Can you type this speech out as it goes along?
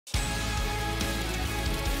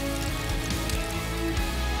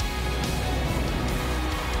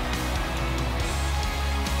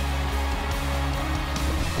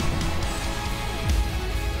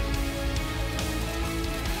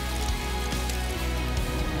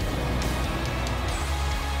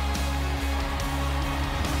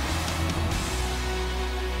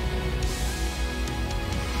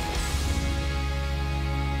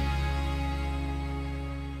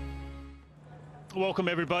Welcome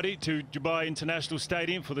everybody to Dubai International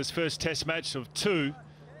Stadium for this first test match of two.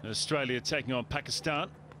 Australia taking on Pakistan.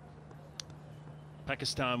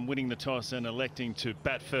 Pakistan winning the toss and electing to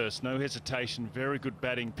bat first. No hesitation, very good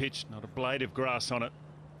batting pitch, not a blade of grass on it.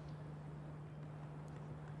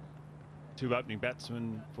 Two opening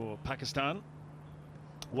batsmen for Pakistan.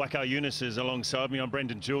 Waqar Yunus is alongside me. I'm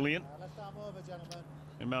Brendan Julian.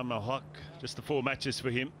 Imam Al-Haq, just the 4 matches for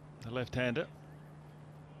him, the left-hander.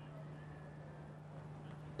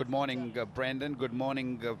 Good morning, Brendan. Good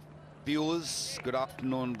morning, viewers. Good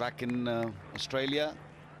afternoon back in Australia.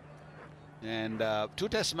 And 2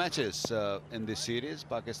 test matches in this series,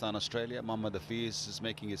 Pakistan-Australia. Mohammad Hafiz is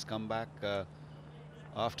making his comeback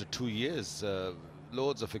after 2 years.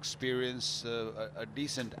 Loads of experience, a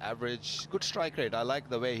decent average, good strike rate. I like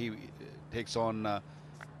the way he takes on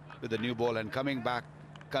with the new ball and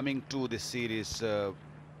coming to this series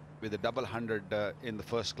with a double 100 in the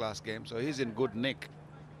first class game. So he's in good nick.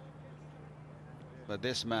 But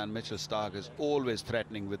this man, Mitchell Starc, is always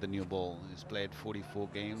threatening with the new ball. He's played 44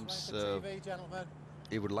 games.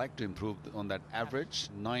 He would like to improve on that average.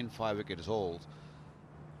 9 5-wicket hauls.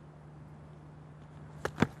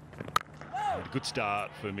 Good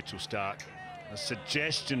start for Mitchell Starc. A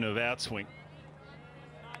suggestion of outswing.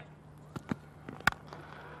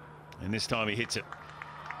 And this time he hits it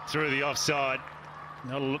through the offside.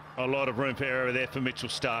 Not a lot of room for error there for Mitchell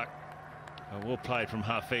Starc. Well played from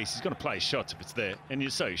Hafiz. He's going to play his shots if it's there.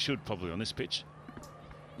 And so he should probably on this pitch.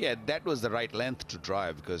 Yeah, that was the right length to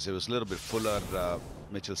drive because it was a little bit fuller.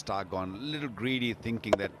 Mitchell Starc gone a little greedy,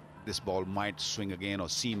 thinking that this ball might swing again or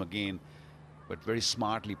seam again. But very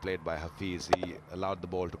smartly played by Hafiz. He allowed the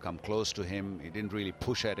ball to come close to him. He didn't really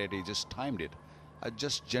push at it. He just timed it. A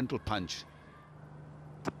just gentle punch.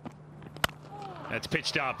 That's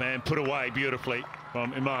pitched up and put away beautifully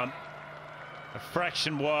from Imam. A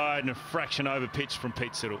fraction wide and a fraction over pitch from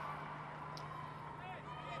Pete Siddle.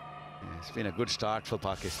 Yeah, it's been a good start for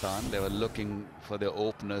Pakistan. They were looking for their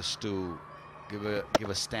openers to give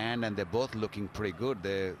a stand, and they're both looking pretty good.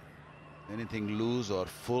 They're anything loose or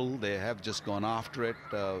full, they have just gone after it.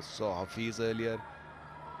 Saw Hafiz earlier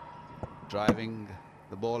driving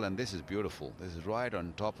the ball, and this is beautiful. This is right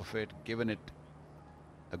on top of it, giving it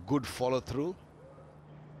a good follow through.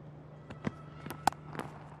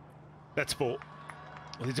 That's 4. Well,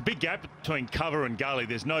 there's a big gap between cover and gully.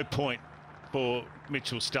 There's no point for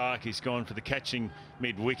Mitchell Starc. He's gone for the catching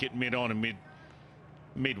mid-wicket, mid-on and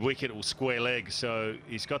mid-wicket or square leg. So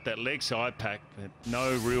he's got that leg side pack, but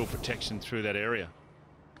no real protection through that area.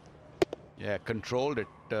 Yeah, controlled it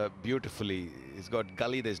beautifully. He's got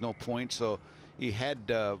gully, there's no point. So he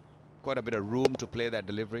had quite a bit of room to play that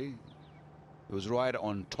delivery. It was right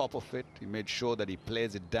on top of it. He made sure that he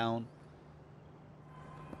plays it down.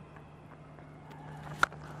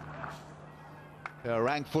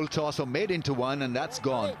 Rank full toss or made into one, and that's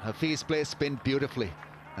gone. Hafiz plays spin beautifully,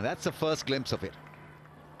 and that's the first glimpse of it.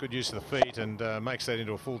 Good use of the feet, and makes that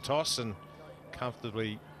into a full toss and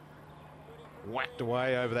comfortably whacked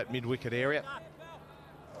away over that mid-wicket area.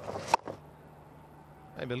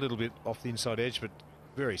 Maybe a little bit off the inside edge, but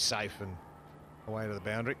very safe and away to the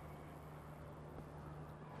boundary.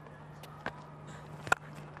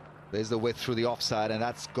 There's the width through the offside, and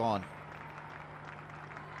that's gone.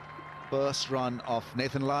 First run of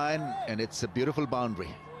Nathan Lyon, and it's a beautiful boundary.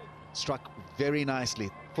 Struck very nicely.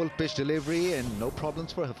 Full pitch delivery and no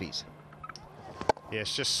problems for Hafiz.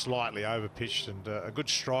 Yes, just slightly over pitched, and a good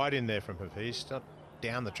stride in there from Hafiz. Not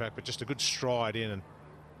down the track, but just a good stride in, and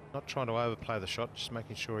not trying to overplay the shot, just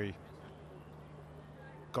making sure he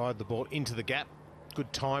guided the ball into the gap.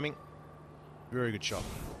 Good timing. Very good shot.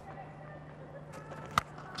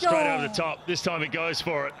 Straight over the top. This time he goes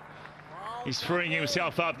for it. He's freeing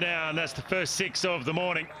himself up now, and that's the first 6 of the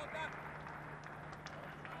morning.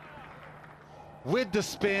 With the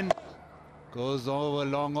spin, goes over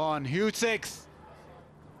long on, huge 6.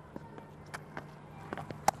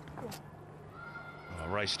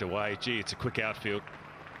 Raced away. Gee, it's a quick outfield.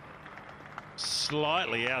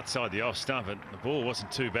 Slightly outside the off stump, but the ball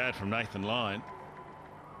wasn't too bad from Nathan Lyon.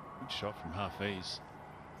 Good shot from Hafiz.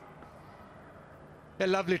 Yeah,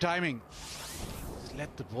 lovely timing. Just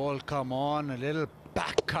let the ball come on, a little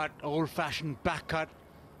back cut, old-fashioned back cut,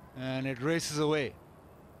 and it races away.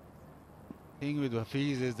 Thing with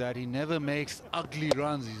Hafiz is that he never makes ugly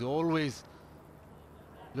runs. He's always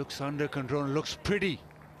looks under control, looks pretty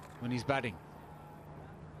when he's batting.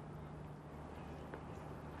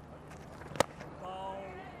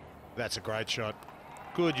 That's a great shot.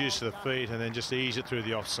 Good use of the feet, and then just ease it through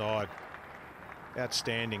the offside.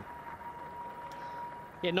 Outstanding.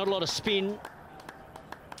 Yeah, not a lot of spin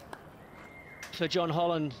for John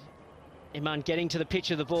Holland Iman getting to the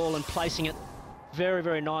pitch of the ball and placing it very,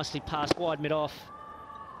 very nicely past wide mid-off.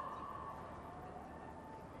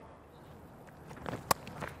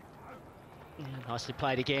 Yeah, nicely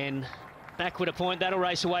played again. Backward a point, that'll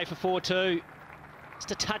race away for 4-2.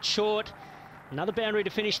 Just a touch short. Another boundary to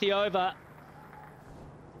finish the over.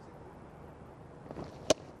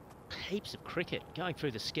 Heaps of cricket going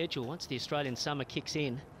through the schedule once the Australian summer kicks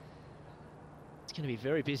in. It's going to be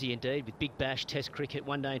very busy indeed with Big Bash, Test cricket,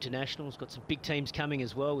 one-day internationals. Got some big teams coming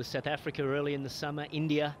as well with South Africa early in the summer,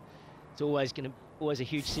 India. It's always a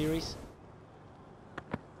huge series.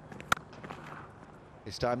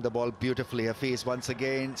 He's timed the ball beautifully. Hafiz once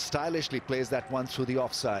again stylishly plays that one through the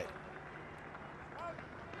offside.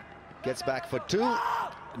 Gets back for 2.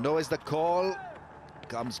 Knows the call.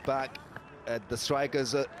 Comes back at the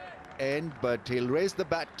striker's end, but he'll raise the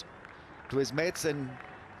bat to his mates and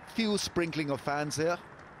few sprinkling of fans here,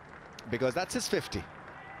 because that's his 50.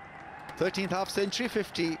 13th half century,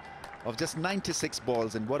 50 of just 96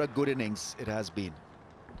 balls, and what a good innings it has been.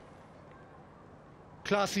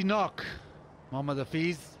 Classy knock. Mohammad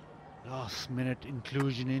Hafiz, last minute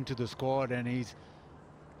inclusion into the squad, and he's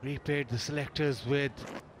repaid the selectors with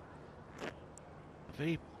a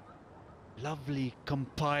very lovely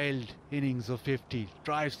compiled innings of 50.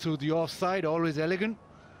 Drives through the offside, always elegant,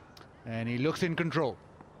 and he looks in control.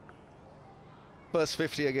 First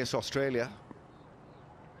 50 against Australia.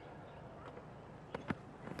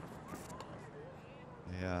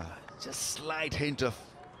 Yeah, just slight hint of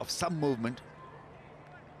some movement.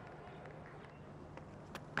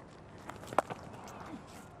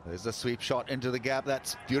 There's a sweep shot into the gap.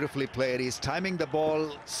 That's beautifully played. He's timing the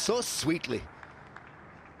ball so sweetly.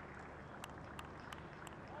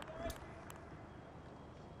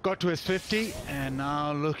 Got to his 50 and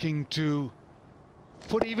now looking to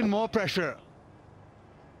put even more pressure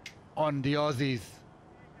on the Aussies.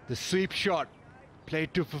 The sweep shot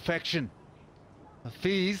played to perfection.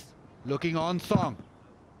 Hafiz looking on song.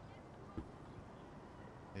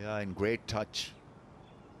 Yeah, in great touch.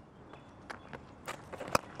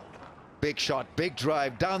 Big shot, big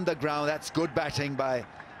drive down the ground. That's good batting by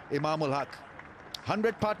Imamul Haq.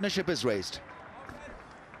 100 partnership is raised.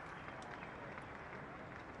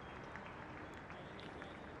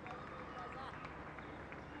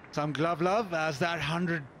 Some glove love as that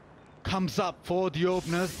 100 comes up for the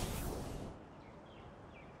openers.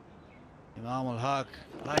 Imamul Haq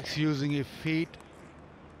likes using his feet.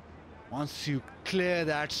 Once you clear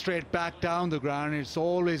that straight back down the ground, it's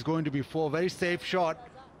always going to be 4. Very safe shot.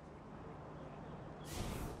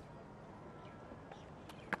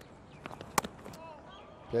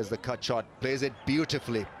 Plays the cut shot, plays it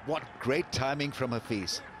beautifully. What great timing from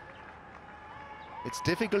Hafiz. It's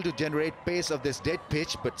difficult to generate pace of this dead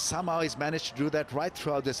pitch, but somehow he's managed to do that right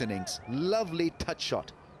throughout this innings. Lovely touch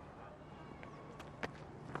shot.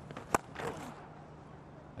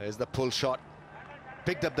 There's the pull shot.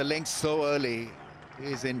 Picked up the length so early.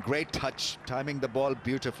 He's in great touch, timing the ball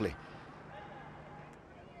beautifully.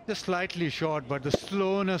 Just slightly short, but the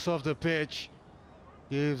slowness of the pitch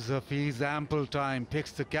gives Hafiz ample time.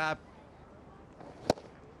 Picks the cap.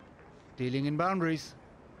 Dealing in boundaries.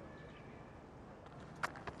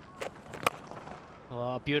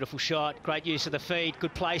 Oh, beautiful shot. Great use of the feet.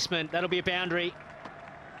 Good placement. That'll be a boundary.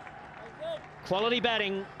 Quality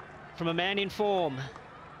batting from a man in form.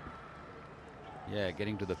 Yeah,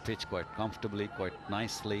 getting to the pitch quite comfortably, quite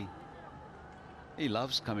nicely. He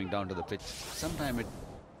loves coming down to the pitch. Sometimes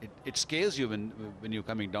it scares you when you're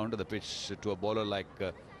coming down to the pitch to a bowler like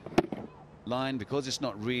Line, because it's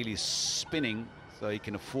not really spinning, so he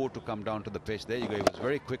can afford to come down to the pitch. There you go. He was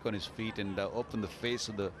very quick on his feet and opened the face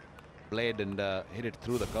of the blade and hit it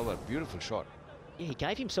through the cover. Beautiful shot. Yeah, he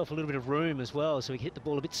gave himself a little bit of room as well, so he could hit the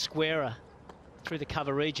ball a bit squarer through the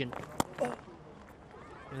cover region.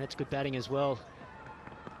 And that's good batting as well.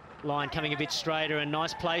 Line coming a bit straighter and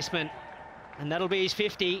nice placement. And that'll be his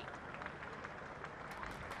 50.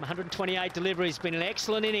 128 deliveries, been an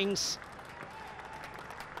excellent innings.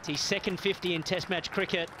 It's his second 50 in Test match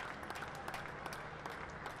cricket.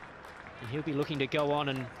 And he'll be looking to go on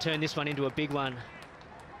and turn this one into a big one.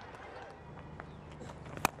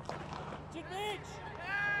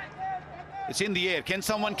 It's in the air. Can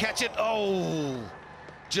someone catch it? Oh,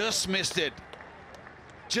 just missed it.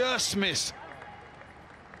 Just missed.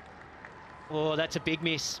 Oh, that's a big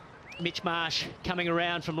miss. Mitch Marsh coming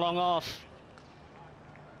around from long off.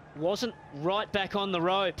 Wasn't right back on the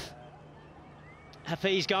rope.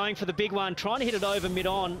 Hafiz going for the big one, trying to hit it over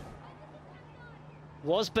mid-on.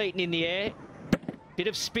 Was beaten in the air. Bit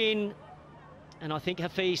of spin. And I think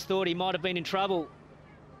Hafiz thought he might have been in trouble.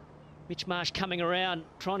 Mitch Marsh coming around,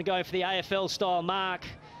 trying to go for the AFL-style mark.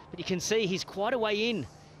 But you can see he's quite a way in.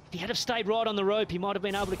 If he had have stayed right on the rope, he might have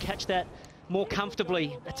been able to catch that more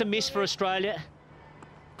comfortably. That's a miss for Australia.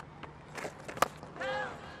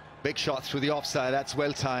 Big shot through the offside. That's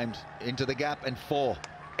well timed. Into the gap and 4.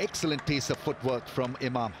 Excellent piece of footwork from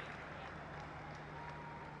Imam.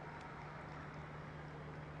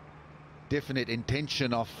 Definite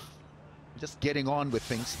intention of just getting on with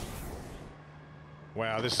things.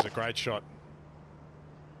 Wow, this is a great shot.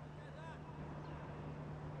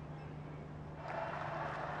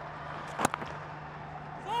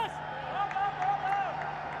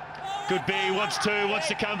 Could be, wants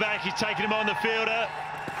to come back. He's taking him on the fielder.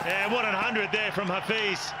 And what a 100 there from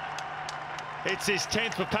Hafiz. It's his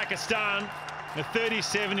 10th for Pakistan. The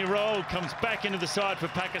 37-year-old comes back into the side for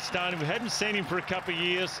Pakistan. We hadn't seen him for a couple of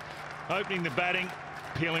years. Opening the batting,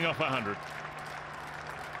 peeling off 100.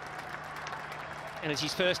 And it's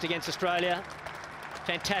his first against Australia.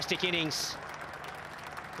 Fantastic innings.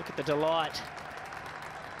 Look at the delight.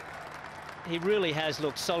 He really has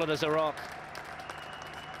looked solid as a rock.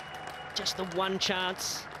 Just the one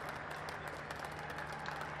chance.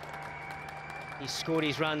 He scored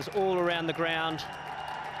his runs all around the ground.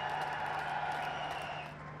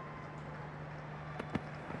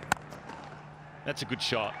 That's a good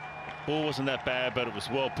shot. Ball wasn't that bad, but it was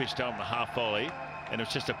well pitched out on the half volley, and it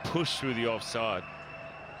was just a push through the offside.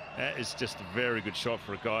 That is just a very good shot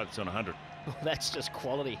for a guy that's on 100. Oh, that's just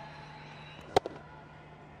quality.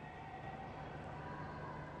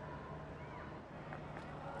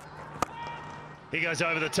 He goes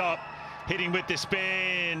over the top, hitting with the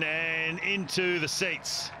spin and into the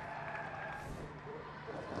seats.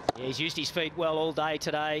 Yeah, he's used his feet well all day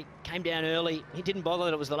today. Came down early. He didn't bother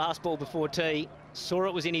that it was the last ball before tea. Saw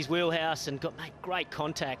it was in his wheelhouse and made great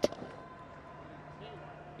contact.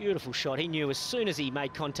 Beautiful shot. He knew as soon as he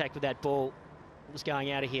made contact with that ball, it was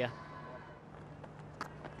going out of here.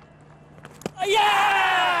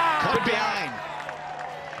 Yeah! Caught behind.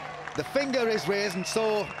 The finger is raised, and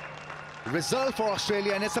so result for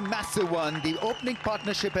Australia, and it's a massive one. The opening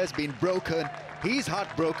partnership has been broken. He's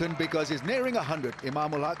heartbroken because he's nearing 100,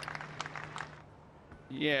 Imamul Haq.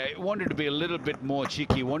 Yeah, he wanted to be a little bit more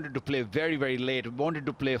cheeky, wanted to play very, very late, wanted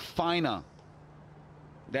to play finer.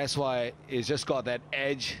 That's why he's just got that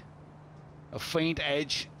edge, a faint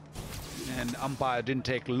edge, and umpire didn't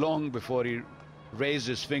take long before he raised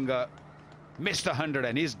his finger, missed 100,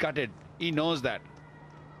 and he's gutted. He knows that.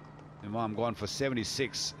 Imam gone for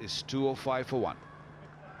 76, is 205 for 1.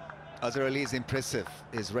 Azhar Ali is impressive.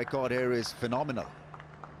 His record here is phenomenal.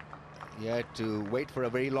 He had to wait for a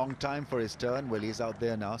very long time for his turn. Well, he's out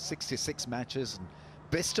there now. 66 matches, and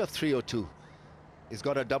best of 302. He's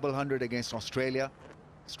got a double 100 against Australia.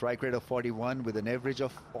 Strike rate of 41 with an average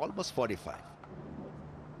of almost 45.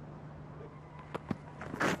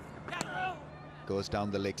 Goes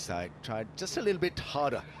down the leg side. Tried just a little bit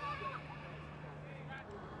harder.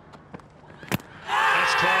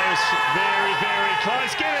 That's close. Very, very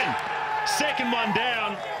close. Given. Second one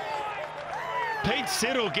down. Pete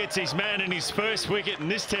Siddle gets his man in his first wicket in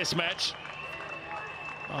this test match.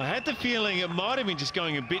 I had the feeling it might have been just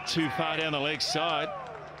going a bit too far down the leg side.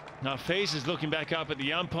 Hafiz is looking back up at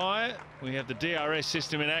the umpire. We have the DRS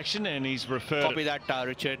system in action, and he's referred. Copy that,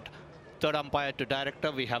 Richard. Third umpire to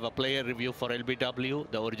director. We have a player review for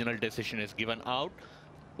LBW. The original decision is given out.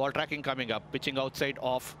 Ball tracking coming up. Pitching outside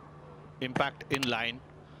off. Impact in line.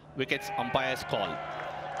 Wickets umpire's call.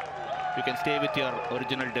 You can stay with your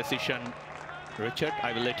original decision, Richard.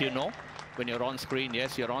 I will let you know when you're on screen.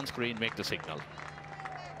 Yes, you're on screen. Make the signal.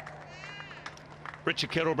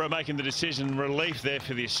 Richard Kettleborough making the decision. Relief there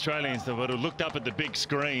for the Australians. They would have looked up at the big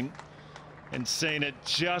screen and seen it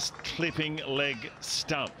just clipping leg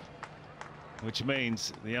stump, which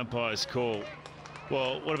means the umpire's call.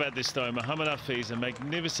 Well, what about this though? Mohammad Hafiz, a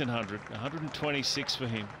magnificent 100, 126 for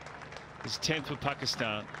him. His 10th for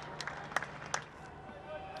Pakistan.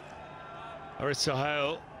 Haris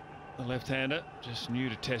Sohail, the left-hander, just new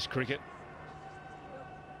to Test cricket.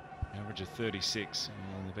 Average of 36,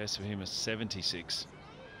 and the best for him is 76.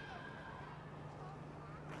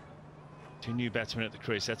 Two new batsmen at the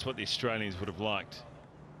crease. That's what the Australians would have liked.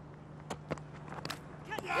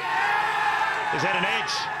 Is that an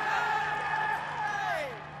edge?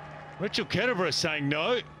 Richard Kettleborough saying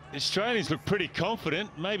no. The Australians look pretty confident.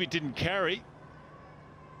 Maybe it didn't carry.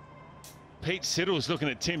 Pete Siddle's looking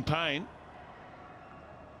at Tim Payne.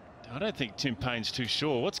 I don't think Tim Payne's too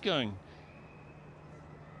sure. What's going?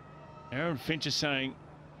 Aaron Finch is saying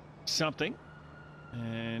something.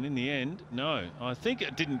 And in the end, no. I think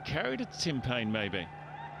it didn't carry to Tim Payne, maybe.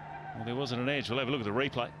 Well, there wasn't an edge. We'll have a look at the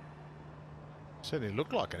replay. Certainly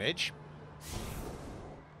looked like an edge.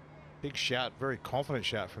 Big shout, very confident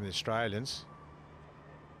shout from the Australians.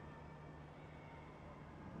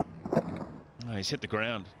 Oh, he's hit the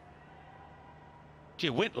ground. Gee,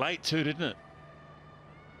 it went late too, didn't it?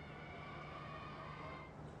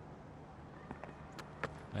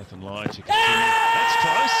 Nathan Lyon to continue. That's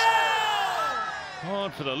close.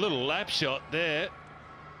 On for the little lap shot there.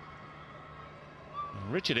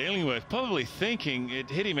 Richard Illingworth probably thinking it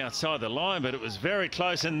hit him outside the line, but it was very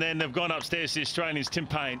close, and then they've gone upstairs to the Australians. Tim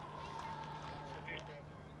Payne.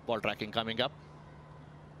 Ball tracking coming up.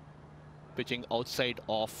 Pitching outside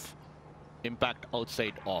off. Impact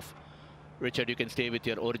outside off. Richard, you can stay with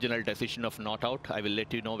your original decision of not out. I will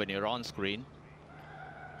let you know when you're on screen.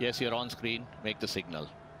 Yes, you're on screen. Make the signal.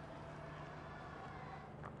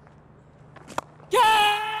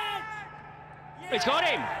 He's got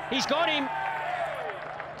him. He's got him.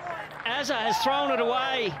 Azza has thrown it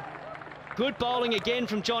away. Good bowling again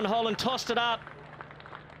from John Holland. Tossed it up.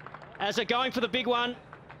 Azza going for the big one.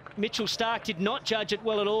 Mitchell Starc did not judge it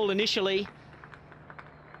well at all initially. You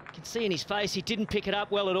can see in his face he didn't pick it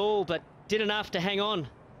up well at all, but did enough to hang on.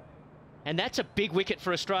 And that's a big wicket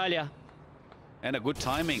for Australia. And a good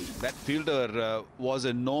timing. That fielder was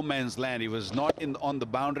in no man's land. He was not on the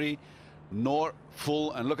boundary, nor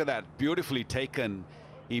full. And look at that, beautifully taken.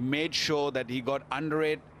 He made sure that he got under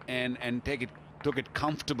it and took it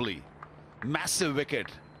comfortably. Massive wicket.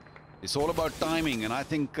 It's all about timing, and I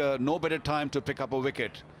think no better time to pick up a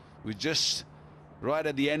wicket. We're just right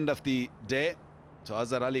at the end of the day. So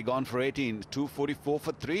Azhar Ali gone for 18, 244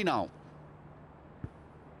 for 3 now.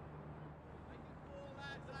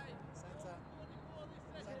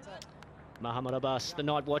 Muhammad Abbas, the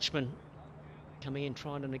night watchman, coming in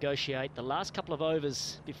trying to negotiate the last couple of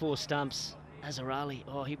overs before stumps. Azhar Ali,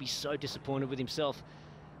 oh, he'd be so disappointed with himself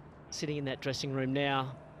sitting in that dressing room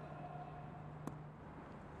now.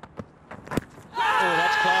 Oh,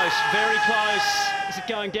 that's close, very close. Is it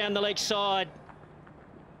going down the leg side?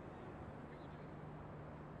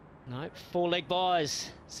 No, 4 leg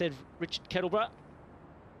byes, said Richard Kettleborough.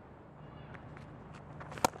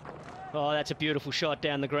 Oh, that's a beautiful shot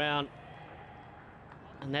down the ground.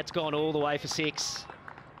 And that's gone all the way for 6.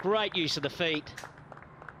 Great use of the feet.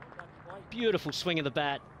 Beautiful swing of the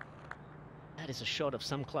bat. That is a shot of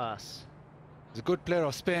some class. He's a good player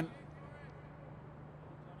of spin.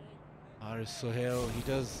 Haris Sohail, he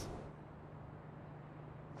does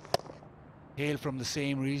hail from the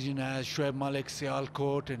same region as Shoaib Malik,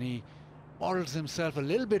 Sialkot, and he models himself a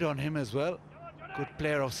little bit on him as well. Good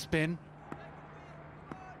player of spin.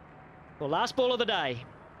 Well, last ball of the day.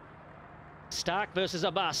 Starc versus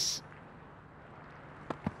Abbas.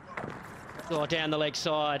 Oh, down the leg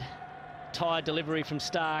side. Tired delivery from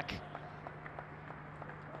Starc.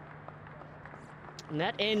 And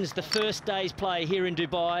that ends the first day's play here in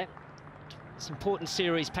Dubai. This important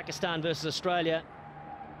series, Pakistan versus Australia.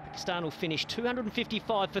 Pakistan will finish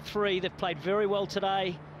 255 for 3. They've played very well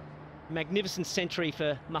today. Magnificent century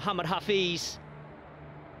for Muhammad Hafiz.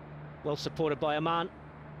 Well supported by Aman.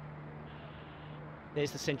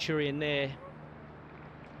 There's the centurion there.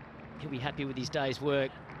 He'll be happy with his day's work.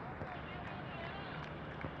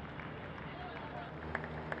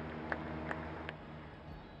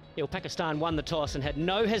 Yeah, well, Pakistan won the toss and had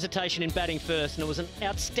no hesitation in batting first, and it was an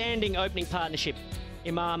outstanding opening partnership.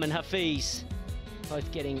 Imam and Hafiz both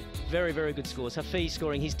getting very, very good scores. Hafiz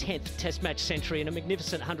scoring his 10th Test match century and a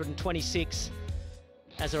magnificent 126.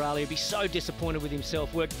 Azhar Ali would be so disappointed with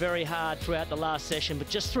himself, worked very hard throughout the last session, but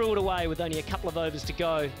just threw it away with only a couple of overs to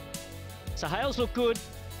go. So Hales looked good.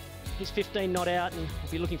 He's 15 not out and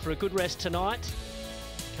will be looking for a good rest tonight.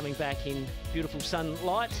 Coming back in beautiful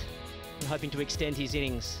sunlight and hoping to extend his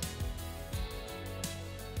innings.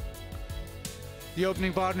 The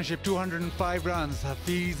opening partnership, 205 runs,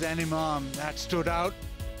 Hafiz and Imam, that stood out,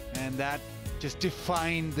 and that just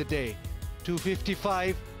defined the day.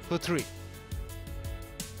 255 for 3.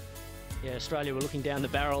 Yeah, Australia were looking down the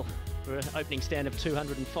barrel for an opening stand of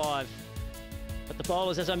 205. But the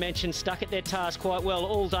bowlers, as I mentioned, stuck at their task quite well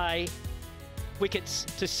all day. Wickets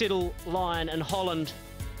to Siddle, Lyon and Holland.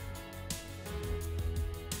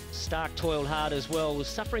 Starc toiled hard as well, was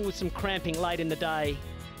suffering with some cramping late in the day.